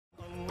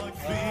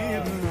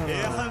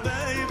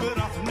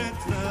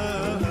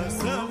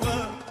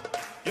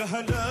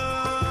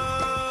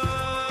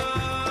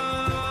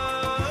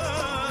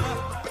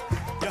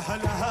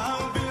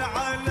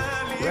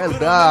Well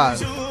done.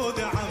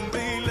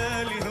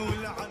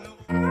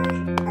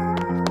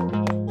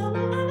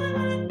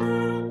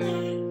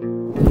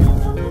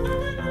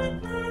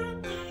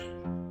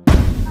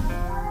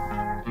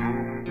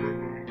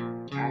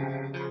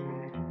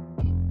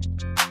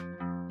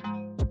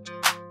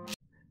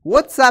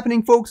 What's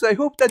happening, folks? I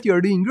hope that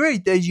you're doing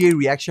great.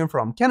 IJayReaction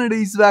from Canada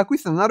is back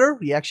with another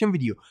reaction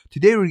video.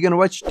 Today we're gonna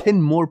watch 10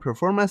 more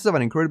performances of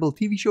an incredible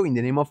TV show in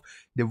the name of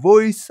The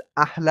Voice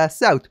Ahla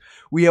Sawt.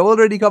 We have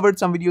already covered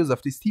some videos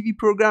of this TV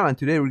program, and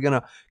today we're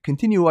gonna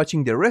continue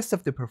watching the rest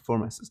of the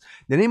performances.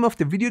 The name of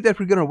the video that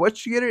we're gonna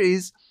watch together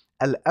is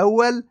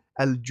الأول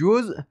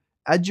الجزء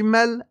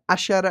أجمل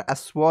 10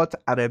 أصوات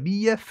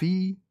عربية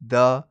في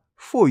The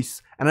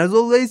Voice. And as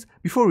always,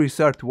 before we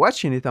start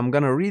watching it, I'm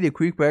gonna read a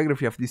quick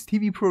biography of this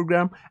TV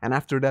program, and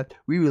after that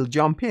we will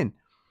jump in.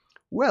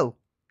 Well,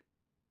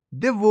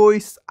 The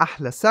Voice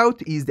Ahla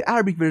Sawt is the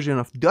Arabic version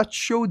of Dutch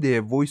show The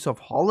Voice of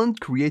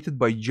Holland, created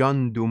by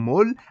John de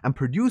Mol and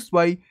produced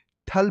by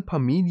Talpa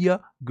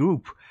Media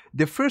Group.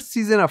 The first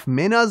season of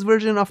MENA's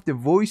version of The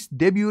Voice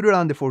debuted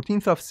on the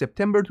 14th of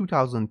September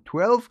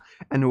 2012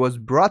 and was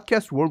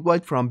broadcast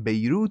worldwide from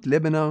Beirut,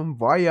 Lebanon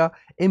via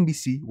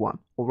MBC One.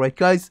 Alright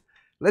guys,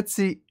 let's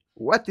see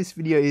what this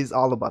video is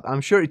all about.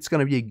 I'm sure it's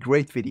gonna be a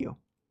great video.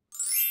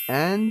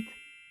 And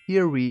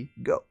here we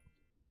go.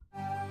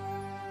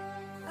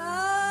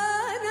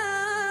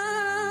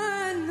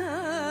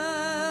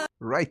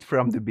 Right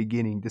from the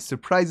beginning, the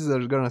surprises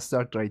are gonna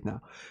start right now.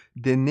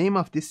 The name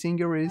of this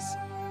singer is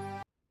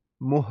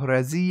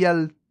Mohrazia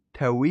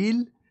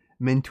Al-Tawil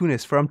من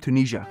Tunis, from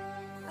Tunisia.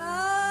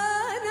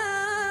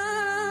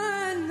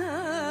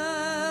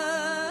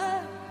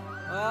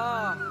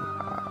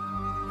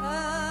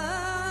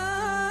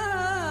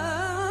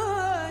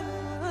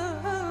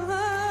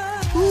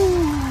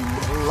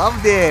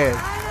 Loved it!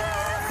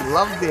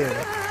 Loved it!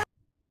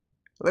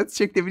 Let's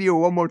check the video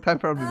one more time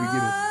from the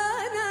beginning.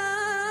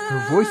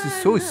 Her voice is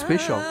so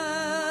special.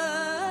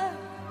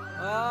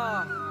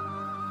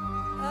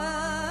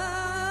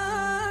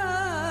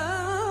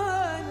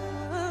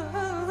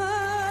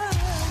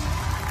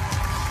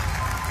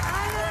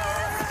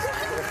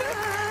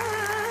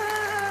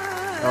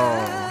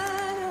 Oh,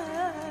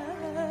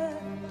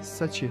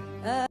 such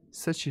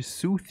a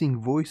soothing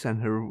voice,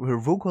 and her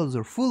vocals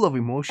are full of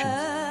emotions.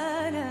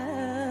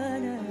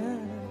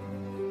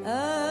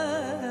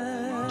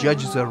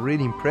 Judges are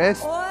really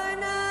impressed.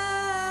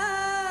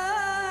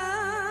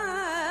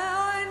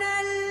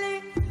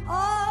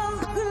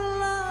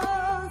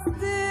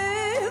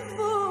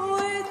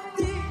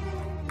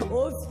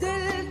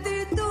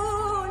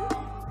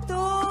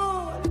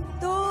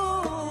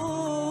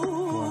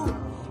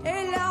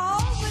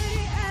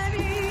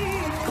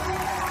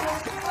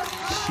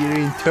 She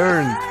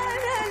returned.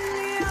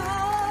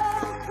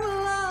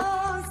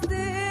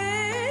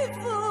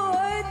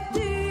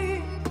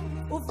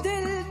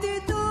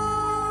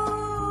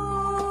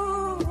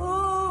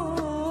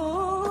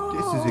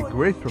 This is a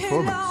great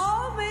performance.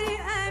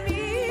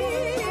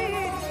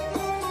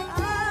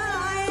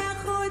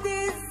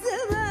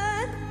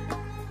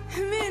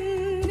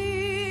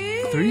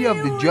 Three of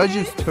the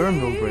judges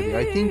turned already.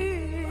 I think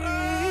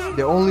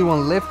the only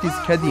one left is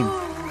Kadim.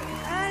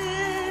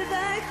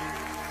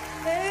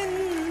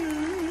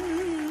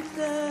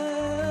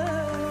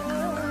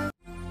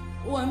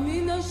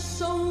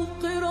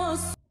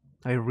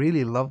 I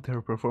really loved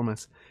her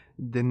performance.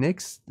 The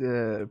next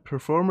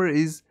performer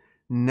is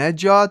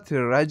Najat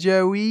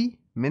Rajawi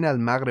من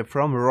المغرب,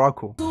 from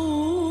Morocco.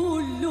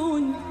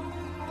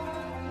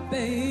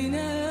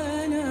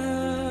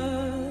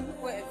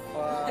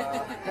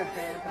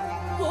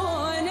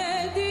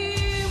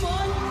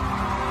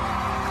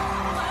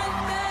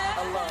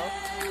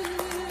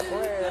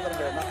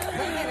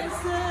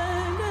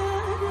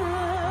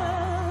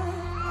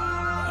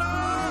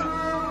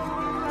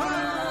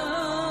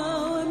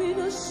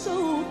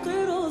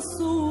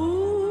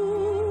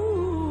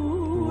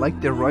 Like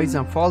the rise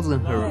and falls in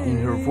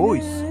her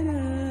voice.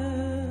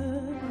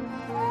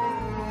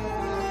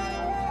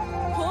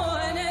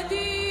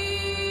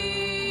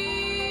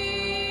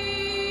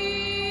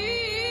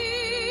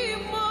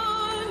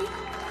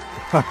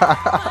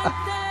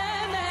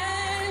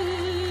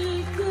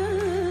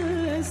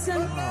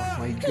 Oh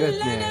my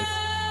goodness.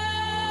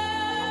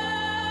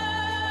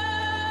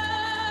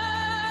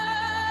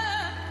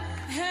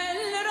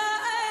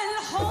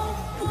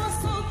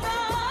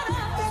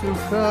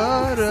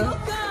 Sukara.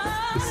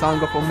 The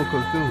song of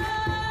Kulthum.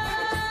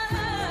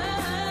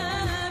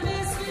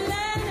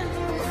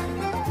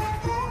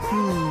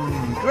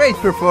 Great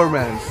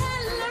performance.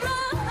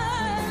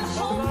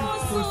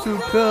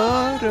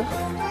 Sukara.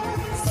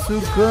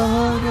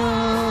 Sukara.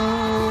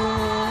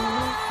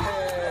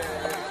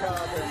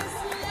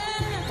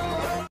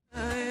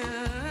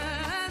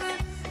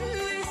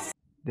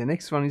 The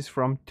next one is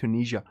from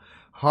Tunisia.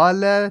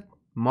 Hala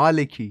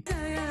Maliki.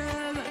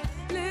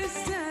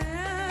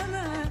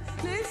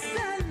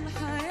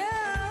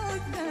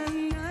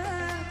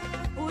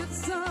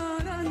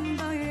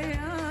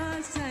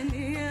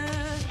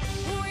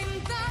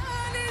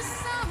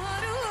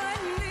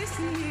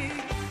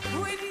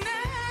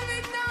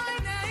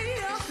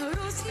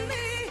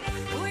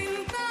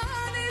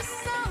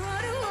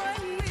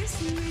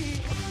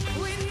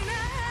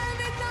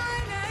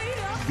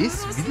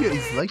 This video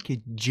is like a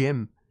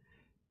gem.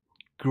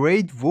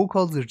 Great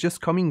vocals are just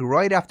coming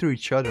right after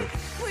each other.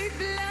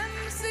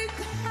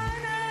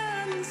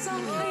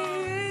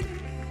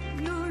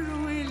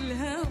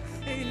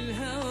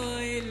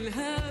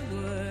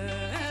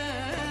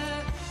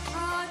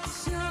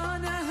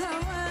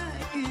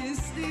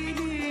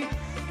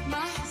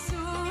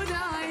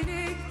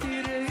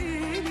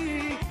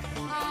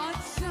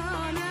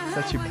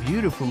 Such a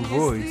beautiful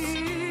voice.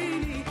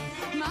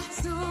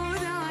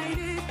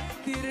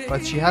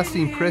 But she has to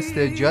impress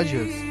the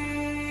judges.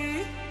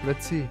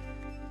 Let's see.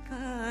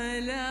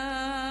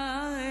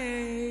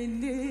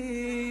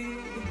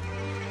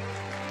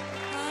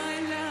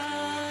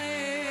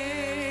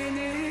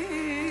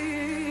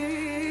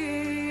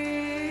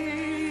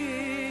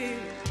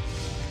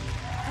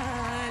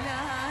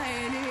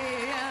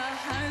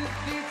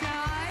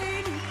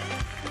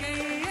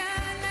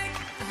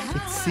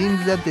 It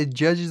seems that the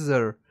judges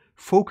are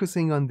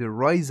focusing on the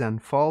rise and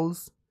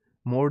falls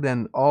more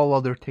than all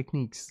other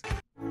techniques.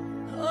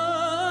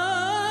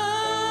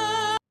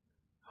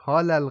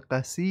 Ahla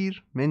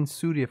Sawt من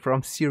Syria,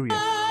 from Syria.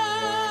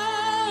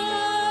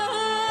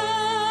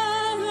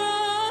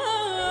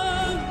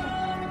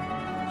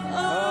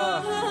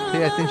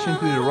 Pay attention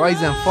to the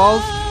rise and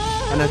falls,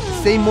 and at the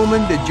same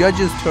moment the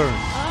judges turn.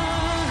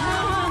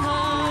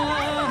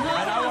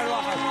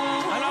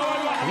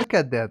 Look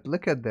at that,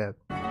 look at that.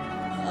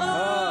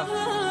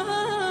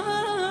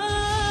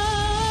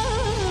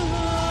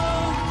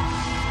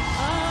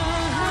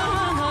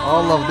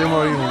 All of them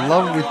are in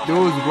love with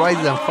those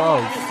rise and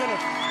falls.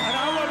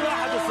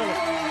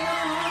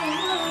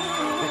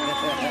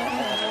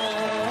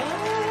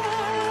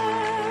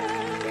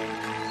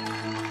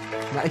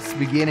 Nice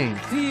beginning.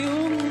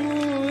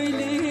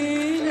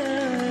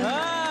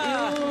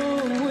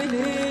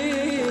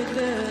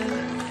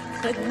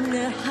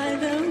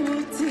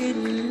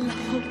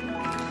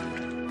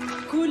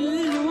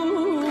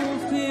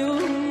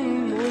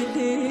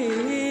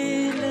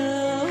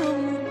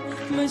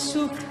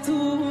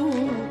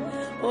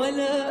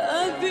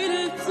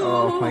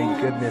 Oh my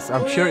goodness,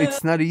 I'm sure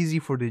it's not easy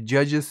for the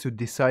judges to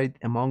decide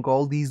among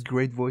all these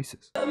great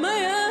voices.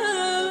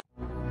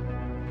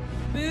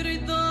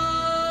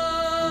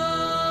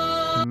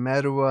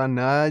 Marwa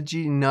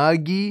Nagi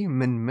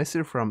من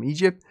Misr, from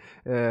Egypt.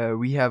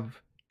 We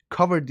have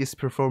covered this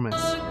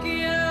performance.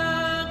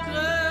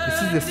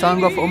 This is the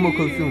song of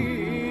Kulthum.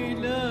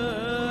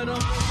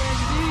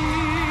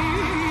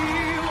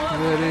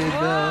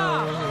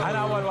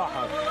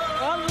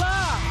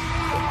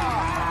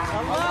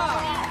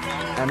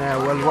 أنا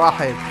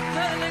والواحد.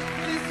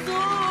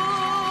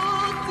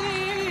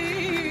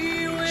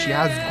 She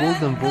has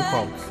golden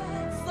vocals.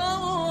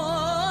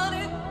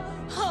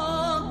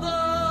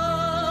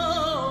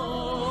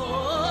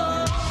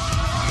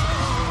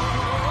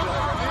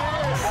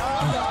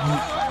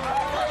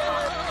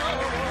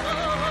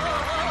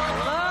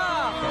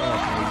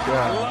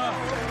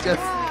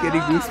 Just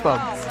getting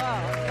goosebumps.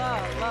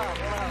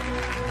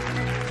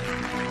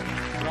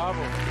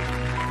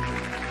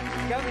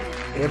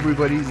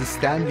 Everybody's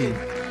standing.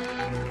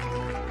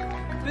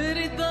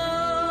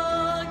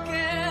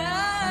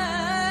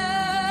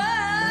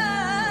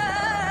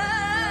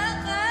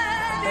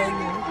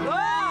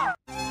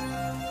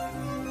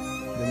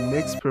 The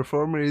next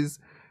performer is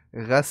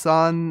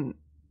Ghassan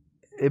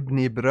ibn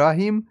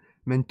Ibrahim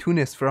من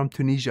Tunis, from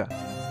Tunisia.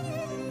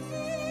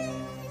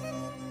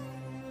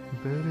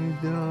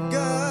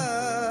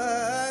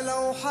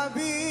 قالوا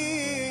حبيبك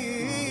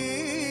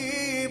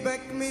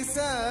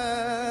مسافر.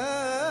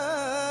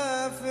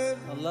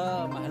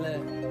 الله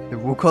محلاك. The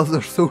vocals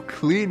are so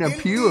clean and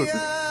pure.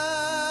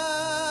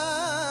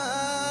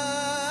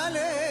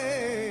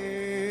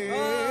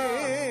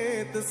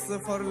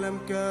 الصفر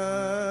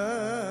لمكان.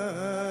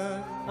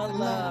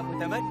 الله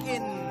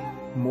متمكن.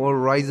 More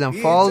rise and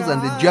falls,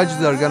 and the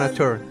judges are gonna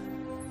turn.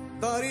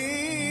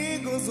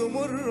 طريق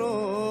زمرد.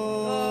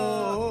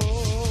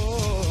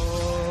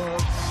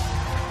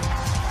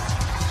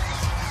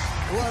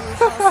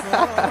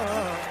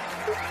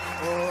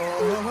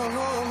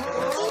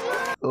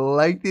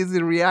 Like this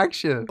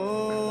reaction.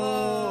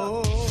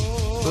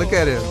 Look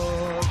at him.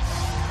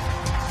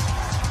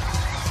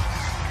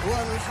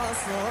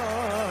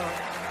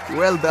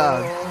 Well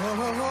done.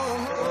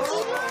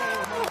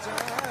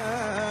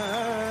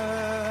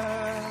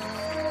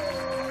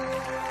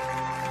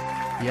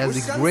 He has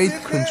a great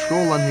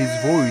control on his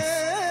voice.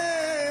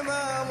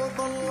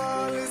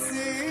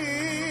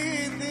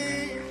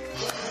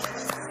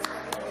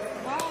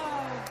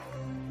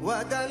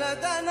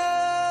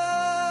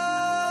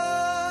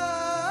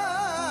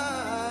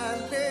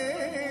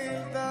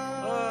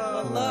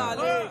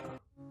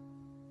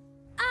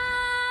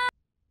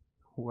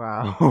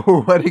 Wow,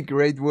 what a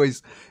great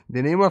voice.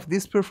 The name of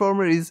this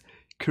performer is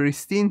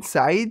Christine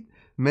Said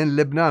من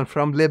Lebanon,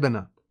 from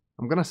Lebanon.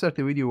 I'm gonna start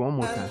the video one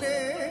more time.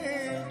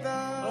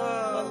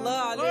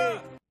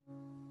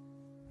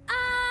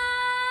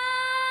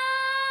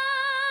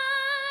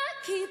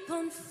 keep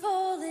on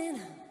falling.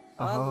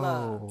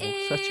 Oh,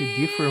 such a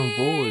different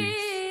voice.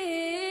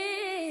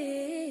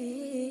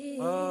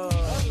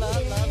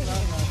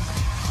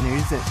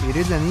 And it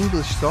is an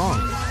English song.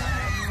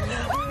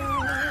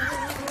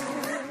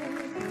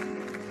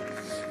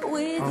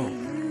 With Oh.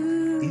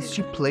 you. Is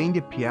she playing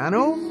the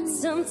piano?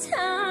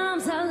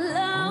 Sometimes I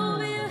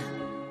love you.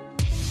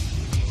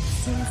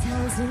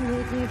 Sometimes you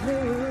make me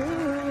blue.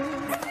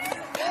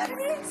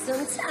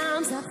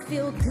 Sometimes I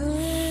feel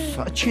good.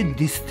 Such a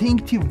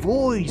distinctive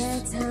voice.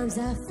 At times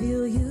I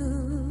feel you.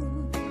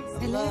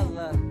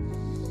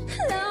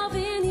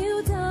 Loving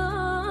you,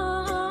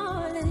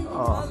 darling.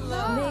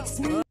 Makes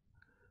me.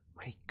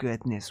 My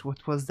goodness, what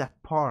was that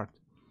part?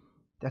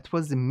 That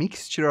was a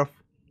mixture of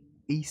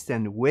East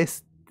and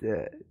West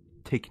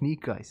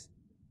technique, guys.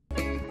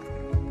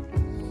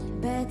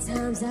 Bad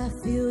times I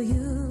feel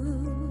you.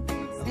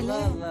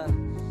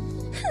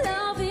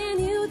 Loving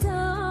you,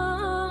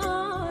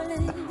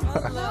 darling.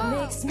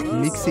 Makes me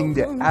Mixing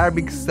the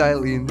Arabic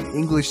style in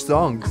English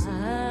songs. I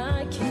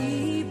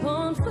keep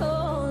on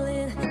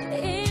falling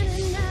in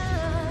and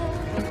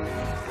out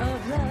of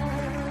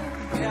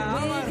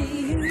love with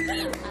you.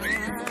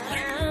 I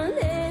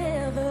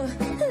never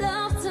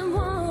loved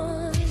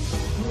someone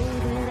more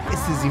than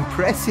This is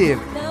impressive.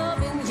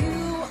 loving you.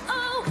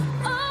 Oh,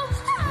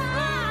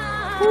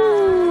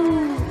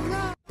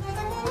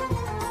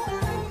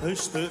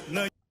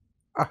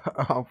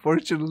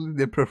 Unfortunately,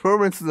 the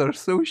performances are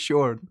so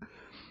short.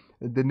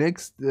 The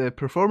next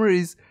performer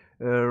is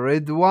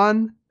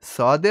Redwan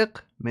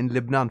Sadiq من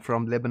Lebanon,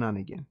 from Lebanon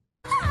again.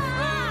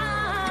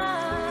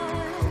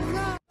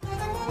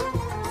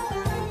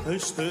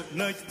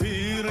 اشتقنا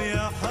كتير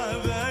يا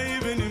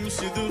حبايب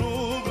نمشي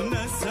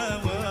دروبنا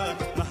سوا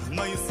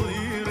مهما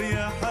يصير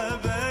يا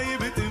حبايب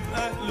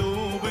تبقى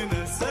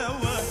قلوبنا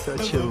سوا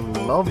Such a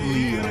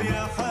lovely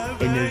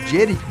and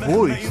energetic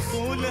voice.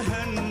 طول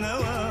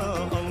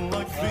هالنوى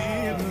الله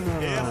كبير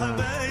يا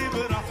حبايب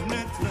رح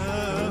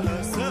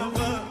نتلاقى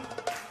سوا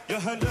يا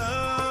هلا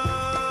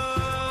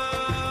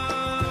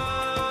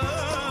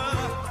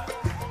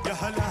يا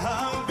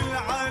هلا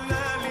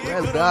بالعلالي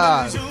Well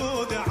done.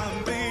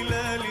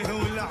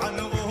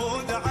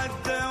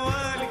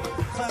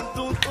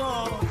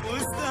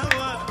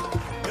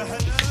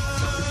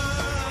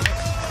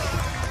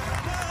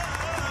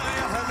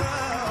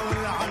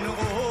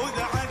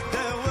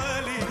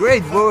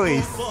 Great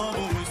voice.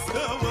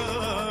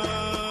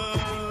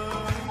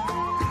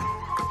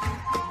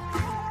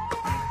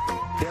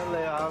 يلا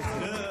يا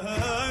عاصم.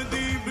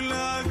 هادي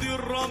بلادي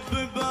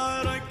الرب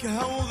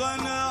باركها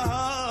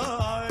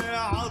وغناها يا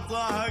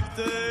عطاها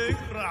كتير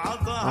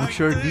عطاها I'm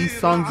sure these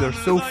songs are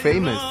so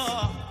famous.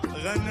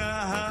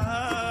 غناها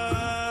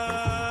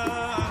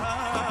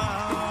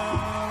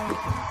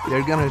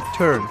They're gonna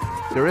turn.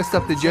 The rest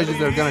of the judges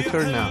are gonna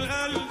turn now.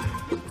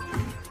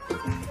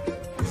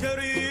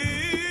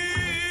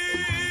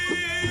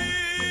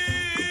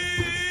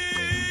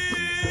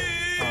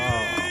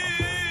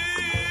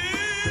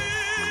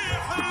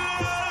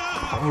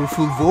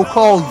 Powerful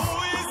vocals.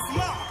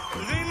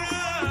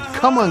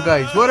 Come on,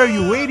 guys, what are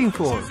you waiting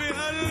for?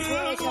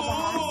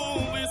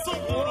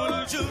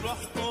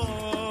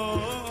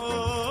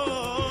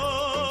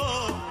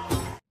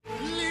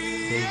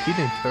 They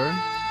didn't turn.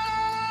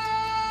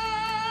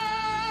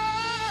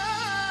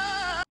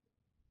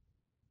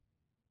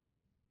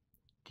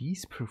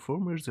 These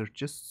performers are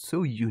just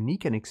so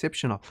unique and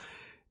exceptional.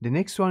 The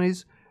next one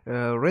is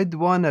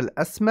Redwan Al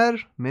Asmar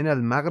من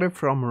المغرب,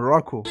 from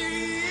Morocco.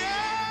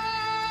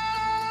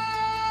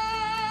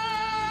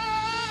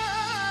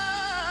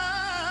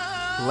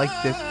 Like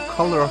the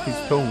color of his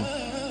tone.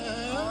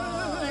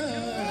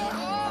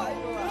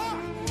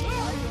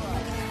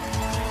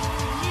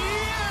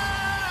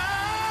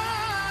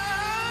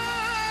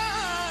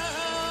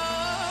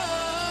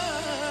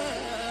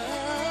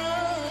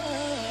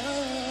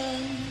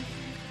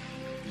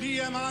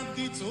 ليام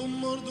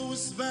عديتهم مرض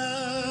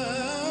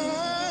وسبان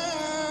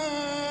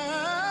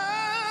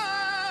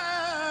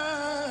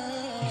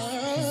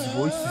His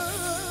voice is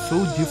so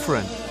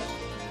different.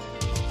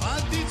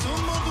 عديتهم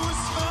مرض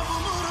وسباب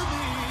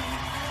ومرضي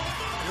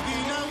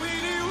ودينا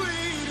ويلي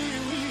ويلي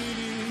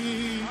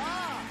ويلي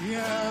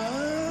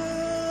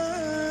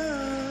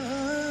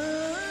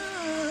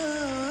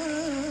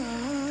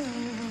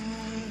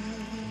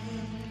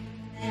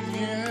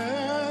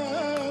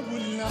يا ابو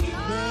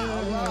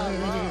الاحباب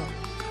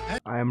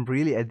I am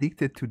really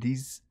addicted to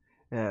these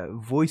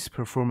voice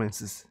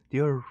performances. They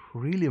are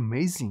really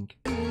amazing.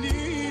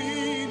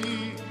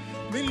 ليلي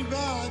من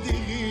بعد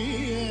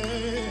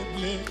غياب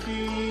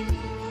لكن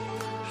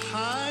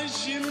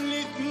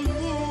حاجمني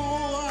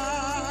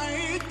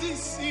دموعي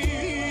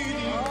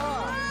تسيلي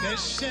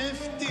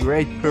نشفت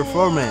Great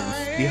performance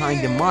behind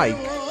the mic.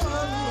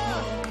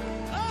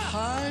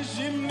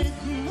 حاجمني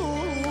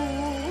دموعي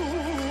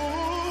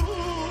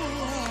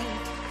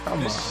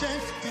Come on.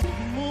 نشفت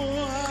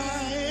دموعي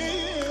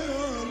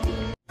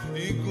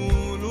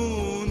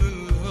يقولون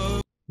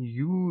الهوى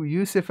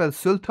Yusuf Al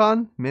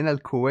Sultan من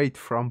الكويت,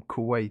 from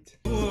Kuwait.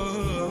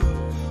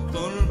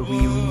 We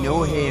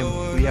know him.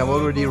 We have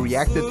already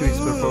reacted to his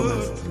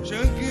performance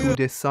to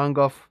the song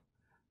of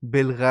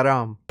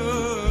Bilgharam.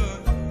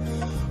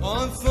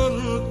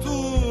 عثرت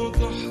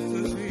تحت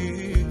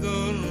في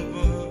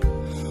دربك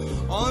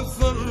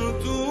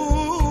عثرت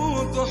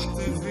تحت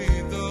في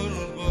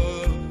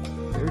دربك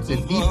There's a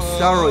deep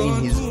sorrow in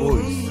his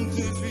voice.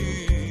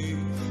 في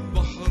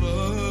بحر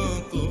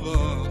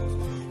طبعت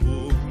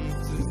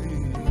وقمت في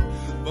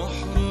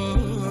بحرك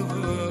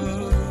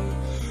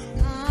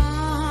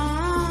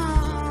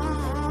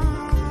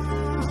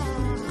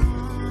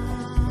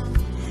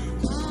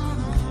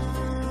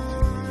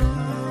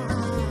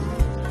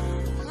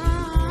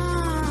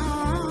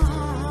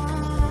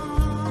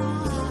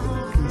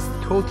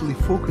Totally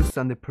focused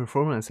on the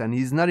performance, and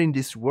he's not in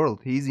this world,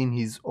 he's in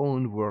his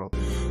own world.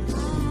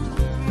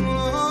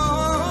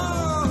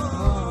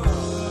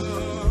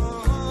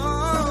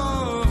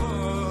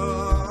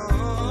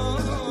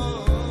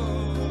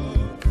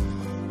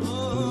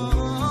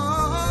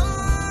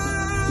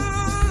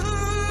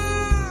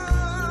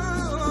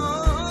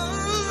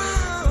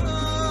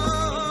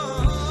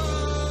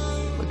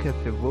 Look at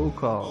the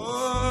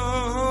vocals.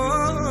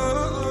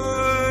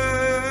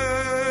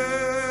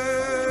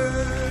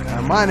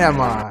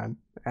 Aman.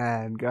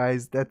 And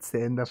guys, that's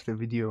the end of the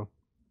video.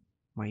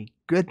 My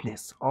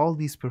goodness, all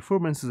these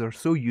performances are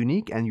so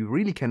unique and you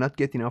really cannot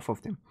get enough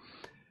of them.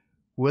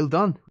 Well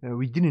done.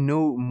 We didn't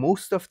know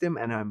most of them,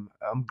 and I'm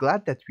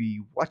glad that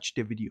we watched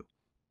the video.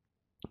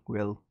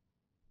 Well,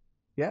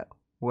 yeah,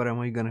 what am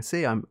I gonna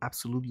say? I'm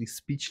absolutely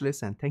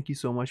speechless, and thank you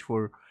so much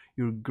for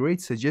your great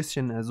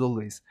suggestion as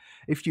always.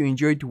 If you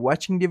enjoyed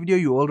watching the video,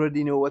 you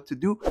already know what to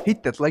do.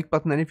 Hit that like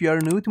button, and if you are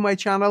new to my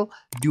channel,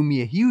 do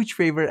me a huge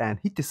favor and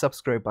hit the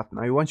subscribe button.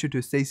 I want you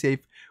to stay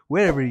safe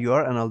wherever you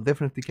are, and I'll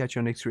definitely catch you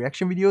on next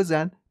reaction videos,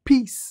 and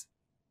peace.